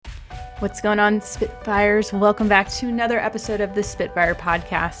What's going on, Spitfires? Welcome back to another episode of the Spitfire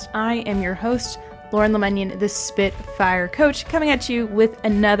Podcast. I am your host, Lauren Lemunyon, the Spitfire Coach, coming at you with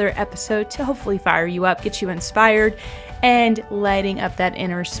another episode to hopefully fire you up, get you inspired, and lighting up that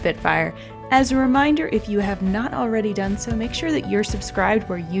inner Spitfire. As a reminder, if you have not already done so, make sure that you're subscribed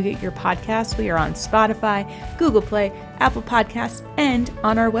where you get your podcasts. We are on Spotify, Google Play, Apple Podcasts, and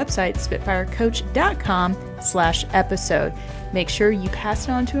on our website, spitfirecoach.com/episode. Make sure you pass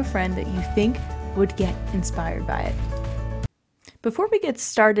it on to a friend that you think would get inspired by it. Before we get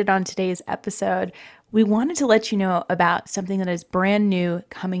started on today's episode, we wanted to let you know about something that is brand new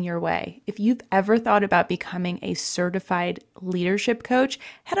coming your way. If you've ever thought about becoming a certified leadership coach,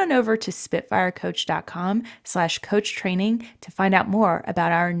 head on over to spitfirecoach.com/coach training to find out more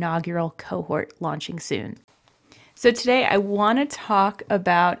about our inaugural cohort launching soon. So today I want to talk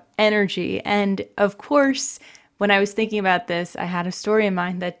about energy. And of course, when I was thinking about this, I had a story in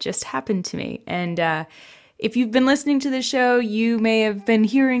mind that just happened to me. And if you've been listening to the show, you may have been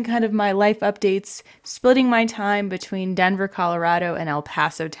hearing kind of my life updates, splitting my time between Denver, Colorado, and El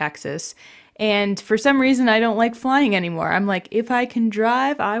Paso, Texas. And for some reason, I don't like flying anymore. I'm like, if I can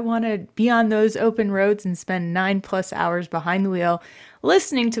drive, I want to be on those open roads and spend 9+ hours behind the wheel,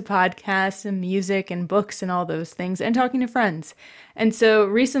 listening to podcasts and music and books and all those things, and talking to friends. And so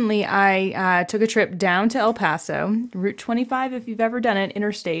recently I took a trip down to El Paso, Route 25, if you've ever done it,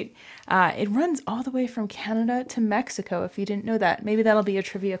 interstate. It runs all the way from Canada to Mexico, if you didn't know that. Maybe that'll be a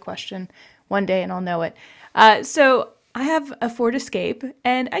trivia question one day and I'll know it. So I have a Ford Escape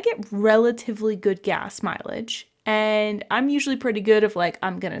and I get relatively good gas mileage. And I'm usually pretty good of like,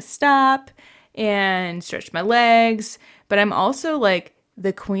 I'm going to stop and stretch my legs. But I'm also like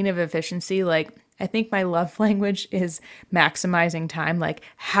the queen of efficiency. Like, I think my love language is maximizing time. Like,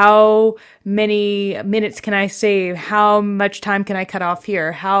 how many minutes can I save? How much time can I cut off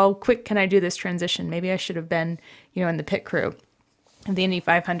here? How quick can I do this transition? Maybe I should have been, in the pit crew of the Indy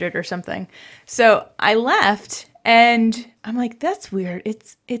 500 or something. So I left and I'm like, that's weird.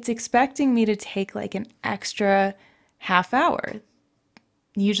 It's expecting me to take like an extra half hour.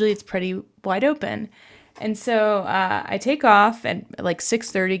 Usually it's pretty wide open. And so I take off at like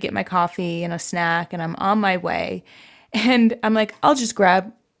 6:30, get my coffee and a snack, and I'm on my way. And I'm like, I'll just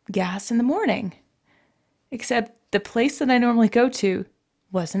grab gas in the morning. Except the place that I normally go to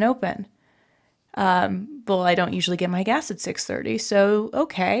wasn't open. Well, I don't usually get my gas at 6:30. So,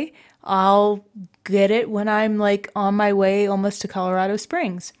 okay, I'll get it when I'm like on my way almost to Colorado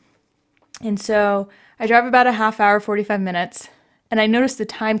Springs. And so I drive about a half hour, 45 minutes, and I notice the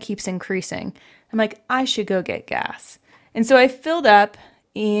time keeps increasing. I'm like, I should go get gas. And so I filled up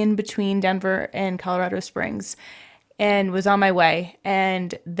in between Denver and Colorado Springs and was on my way.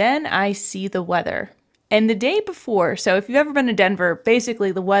 And then I see the weather. And the day before, so if you've ever been to Denver,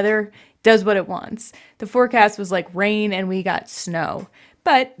 basically the weather does what it wants. The forecast was like rain and we got snow.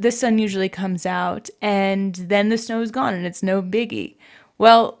 But the sun usually comes out and then the snow is gone and it's no biggie.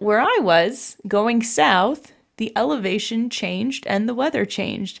 Well, where I was going south, the elevation changed and the weather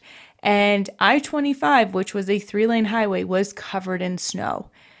changed. And I-25, which was a 3-lane highway, was covered in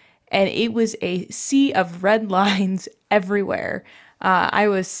snow. And it was a sea of red lines everywhere. I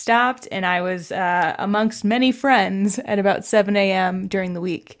was stopped and I was amongst many friends at about 7 a.m. during the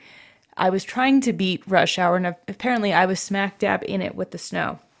week. I was trying to beat rush hour and apparently I was smack dab in it with the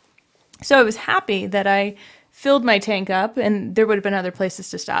snow. So I was happy that I filled my tank up and there would have been other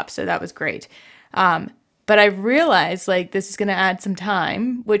places to stop. So that was great. But I realized like this is going to add some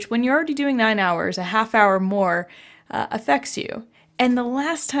time, which when you're already doing 9 hours, a half hour more affects you. And the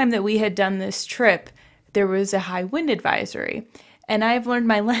last time that we had done this trip, there was a high wind advisory. And I've learned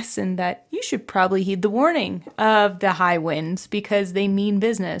my lesson that you should probably heed the warning of the high winds because they mean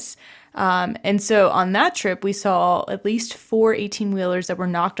business. And so on that trip, we saw at least 4 18-wheelers that were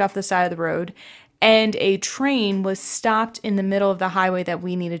knocked off the side of the road. And a train was stopped in the middle of the highway that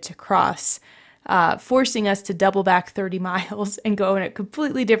we needed to cross, forcing us to double back 30 miles and go in a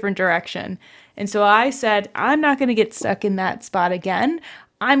completely different direction. And so I said, I'm not going to get stuck in that spot again.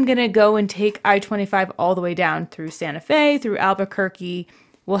 I'm going to go and take I-25 all the way down through Santa Fe, through Albuquerque.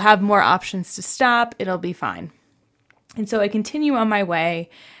 We'll have more options to stop. It'll be fine. And so I continue on my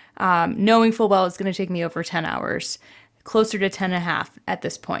way, knowing full well it's going to take me over 10 hours, closer to 10 and a half at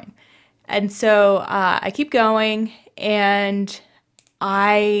this point. And so I keep going and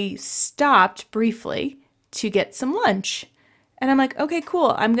I stopped briefly to get some lunch. And I'm like, okay,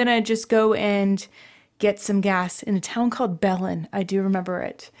 cool. I'm going to just go and get some gas in a town called Bellin. I do remember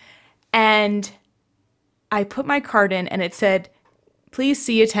it. And I put my card in and it said, please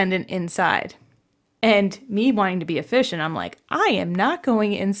see attendant inside. And me wanting to be efficient, I'm like, I am not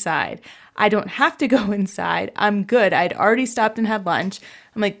going inside. I don't have to go inside. I'm good. I'd already stopped and had lunch.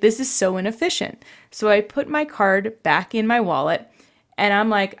 I'm like, this is so inefficient. So I put my card back in my wallet and I'm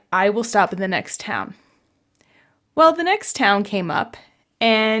like, I will stop in the next town. Well, the next town came up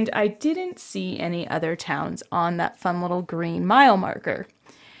and I didn't see any other towns on that fun little green mile marker.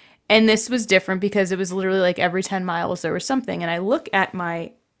 And this was different because it was literally like every 10 miles there was something. And I look at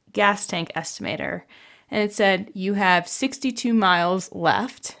my gas tank estimator and it said, you have 62 miles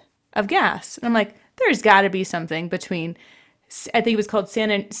left of gas. And I'm like, there's got to be something between, I think it was called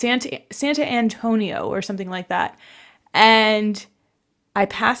Santa Antonio or something like that. And I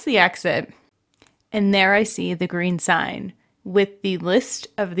pass the exit and there I see the green sign with the list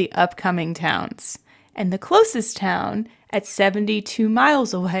of the upcoming towns. And the closest town at 72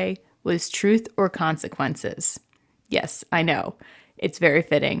 miles away was Truth or Consequences. Yes, I know. It's very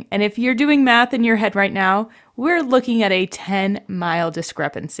fitting. And if you're doing math in your head right now, we're looking at a 10-mile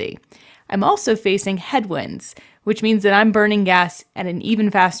discrepancy. I'm also facing headwinds, which means that I'm burning gas at an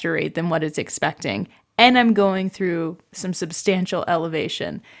even faster rate than what it's expecting. And I'm going through some substantial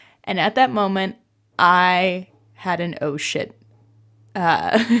elevation. And at that moment, I had an oh shit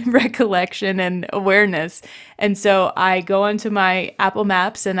recollection and awareness. And so I go onto my Apple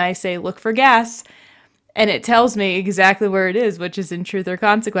Maps and I say, look for gas. And it tells me exactly where it is, which is in Truth or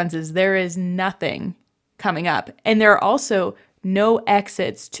Consequences. There is nothing coming up. And there are also no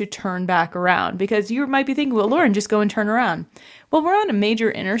exits to turn back around because you might be thinking, well, Lauren, just go and turn around. Well, we're on a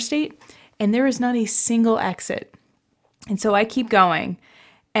major interstate and there is not a single exit. And so I keep going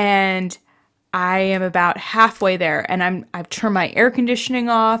and I am about halfway there and I've turned my air conditioning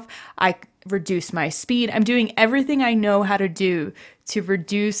off. I reduce my speed. I'm doing everything I know how to do to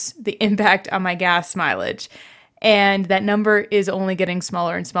reduce the impact on my gas mileage. And that number is only getting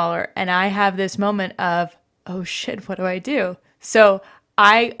smaller and smaller. And I have this moment of, oh shit, what do I do? So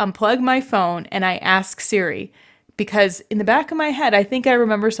I unplug my phone and I ask Siri, because in the back of my head, I think I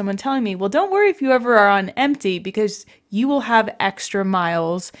remember someone telling me, well, don't worry if you ever are on empty because you will have extra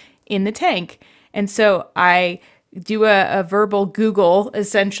miles in the tank. And so I do a verbal Google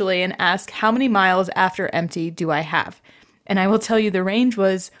essentially and ask how many miles after empty do I have? And I will tell you the range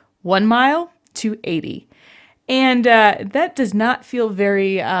was 1 mile to 80. And that does not feel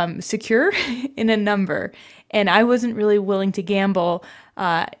very secure in a number. And I wasn't really willing to gamble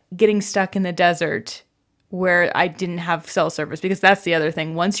getting stuck in the desert where I didn't have cell service, because that's the other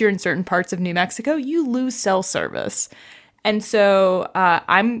thing. Once you're in certain parts of New Mexico, you lose cell service. And so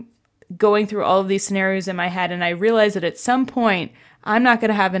I'm going through all of these scenarios in my head, and I realize that at some point, I'm not going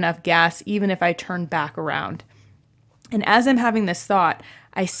to have enough gas even if I turn back around. And as I'm having this thought,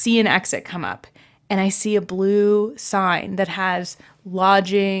 I see an exit come up, and I see a blue sign that has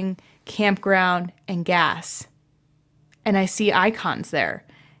lodging, campground, and gas. And I see icons there.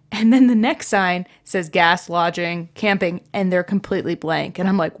 And then the next sign says gas, lodging, camping, and they're completely blank. And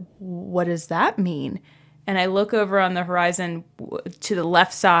I'm like, what does that mean? And I look over on the horizon to the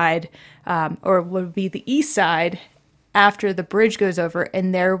left side, or what would be the east side, after the bridge goes over,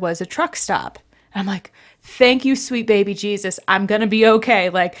 and there was a truck stop. And I'm like, thank you, sweet baby Jesus. I'm going to be okay.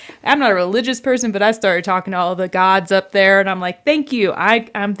 Like, I'm not a religious person, but I started talking to all the gods up there, and I'm like, thank you.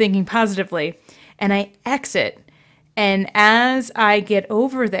 I'm thinking positively. And I exit. And as I get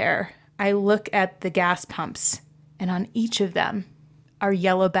over there, I look at the gas pumps, and on each of them are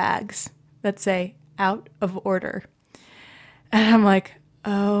yellow bags that say out of order. And I'm like,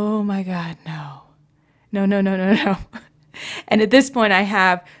 oh my God, no. No, no, no, no, no. And at this point, I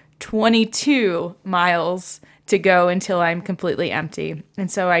have 22 miles to go until I'm completely empty.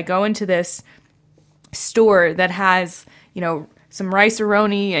 And so I go into this store that has, some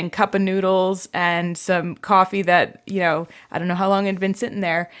rice-a-roni and cup of noodles and some coffee that, I don't know how long it had been sitting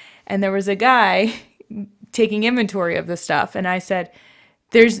there. And there was a guy taking inventory of the stuff. And I said,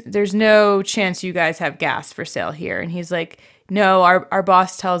 there's no chance you guys have gas for sale here. And he's like, no, our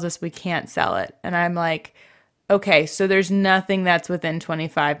boss tells us we can't sell it. And I'm like, okay, so there's nothing that's within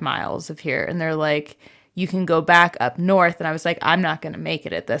 25 miles of here. And they're like, you can go back up north. And I was like, I'm not going to make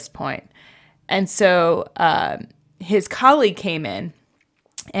it at this point. And so his colleague came in,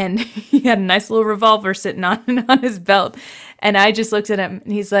 and he had a nice little revolver sitting on his belt. And I just looked at him,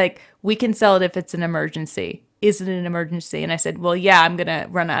 and he's like, we can sell it if it's an emergency. Is it an emergency? And I said, well, yeah, I'm going to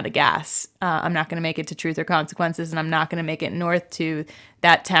run out of gas. I'm not going to make it to Truth or Consequences, and I'm not going to make it north to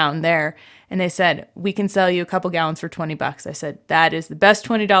that town there. And they said, we can sell you a couple gallons for $20. I said, that is the best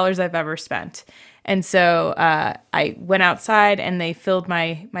 $20 I've ever spent. And so I went outside, and they filled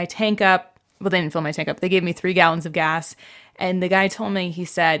my tank up. Well, they didn't fill my tank up. They gave me 3 gallons of gas. And the guy told me, he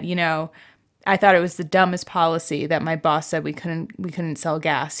said, I thought it was the dumbest policy that my boss said we couldn't sell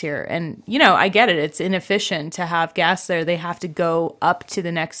gas here. And I get it. It's inefficient to have gas there. They have to go up to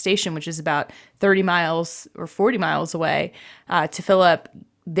the next station, which is about 30 miles or 40 miles away, to fill up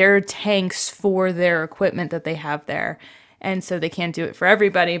their tanks for their equipment that they have there. And so they can't do it for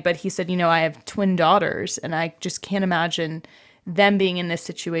everybody. But he said, I have twin daughters, and I just can't imagine them being in this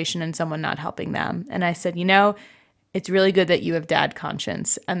situation and someone not helping them. And I said, it's really good that you have dad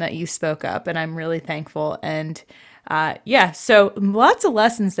conscience and that you spoke up, and I'm really thankful. And so lots of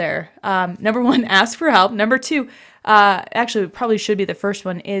lessons there. Number one, ask for help. Number two, actually probably should be the first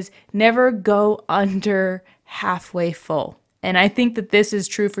one, is never go under halfway full. And I think that this is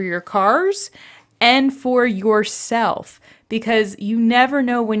true for your cars and for yourself, because you never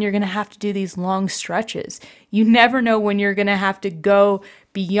know when you're going to have to do these long stretches. You never know when you're going to have to go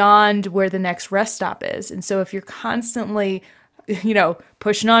beyond where the next rest stop is. And so if you're constantly,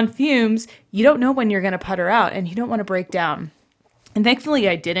 pushing on fumes, you don't know when you're going to putter out, and you don't want to break down. And thankfully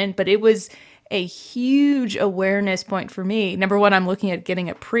I didn't, but it was a huge awareness point for me. Number one, I'm looking at getting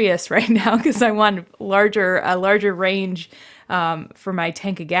a Prius right now because I want a larger range for my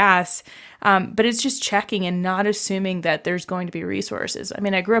tank of gas. But it's just checking and not assuming that there's going to be resources. I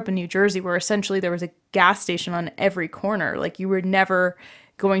mean, I grew up in New Jersey where essentially there was a gas station on every corner. Like, you were never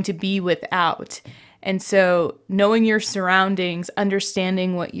going to be without. And so knowing your surroundings,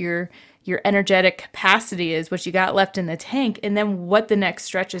 understanding what your energetic capacity is, what you got left in the tank, and then what the next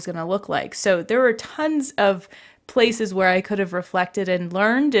stretch is going to look like. So there were tons of places where I could have reflected and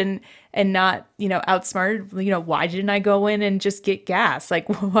learned and not, outsmarted. Why didn't I go in and just get gas? Like,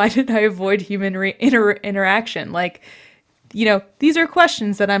 why did I avoid human interaction? Like, these are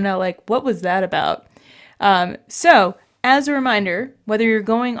questions that I'm now like, what was that about? So as a reminder, whether you're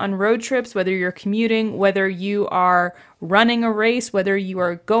going on road trips, whether you're commuting, whether you are running a race, whether you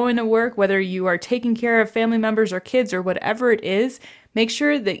are going to work, whether you are taking care of family members or kids or whatever it is, make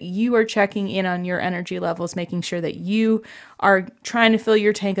sure that you are checking in on your energy levels, making sure that you are trying to fill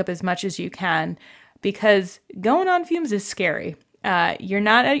your tank up as much as you can, because going on fumes is scary. You're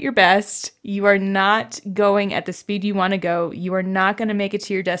not at your best. You are not going at the speed you want to go. You are not going to make it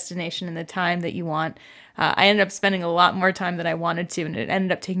to your destination in the time that you want. I ended up spending a lot more time than I wanted to, and it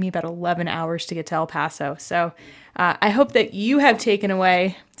ended up taking me about 11 hours to get to El Paso. So I hope that you have taken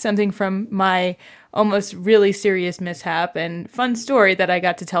away something from my almost really serious mishap and fun story that I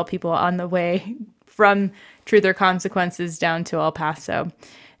got to tell people on the way from Truth or Consequences down to El Paso.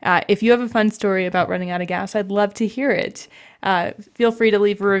 If you have a fun story about running out of gas, I'd love to hear it. Feel free to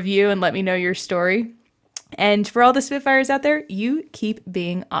leave a review and let me know your story. And for all the Spitfires out there, you keep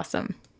being awesome.